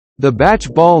The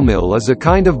batch ball mill is a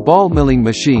kind of ball milling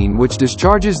machine which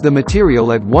discharges the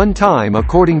material at one time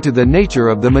according to the nature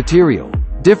of the material.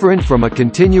 Different from a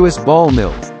continuous ball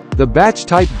mill, the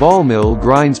batch-type ball mill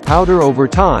grinds powder over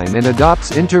time and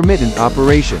adopts intermittent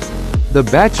operation. The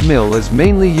batch mill is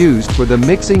mainly used for the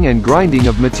mixing and grinding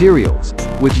of materials,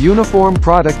 with uniform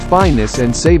product fineness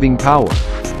and saving power.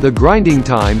 The grinding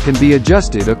time can be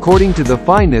adjusted according to the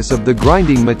fineness of the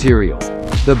grinding material.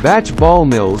 The batch ball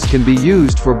mills can be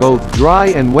used for both dry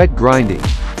and wet grinding.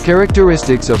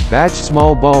 Characteristics of batch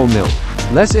small ball mill: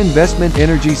 less investment,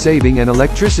 energy saving and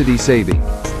electricity saving.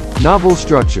 Novel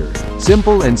structure,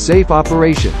 simple and safe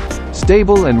operation,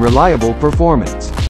 stable and reliable performance.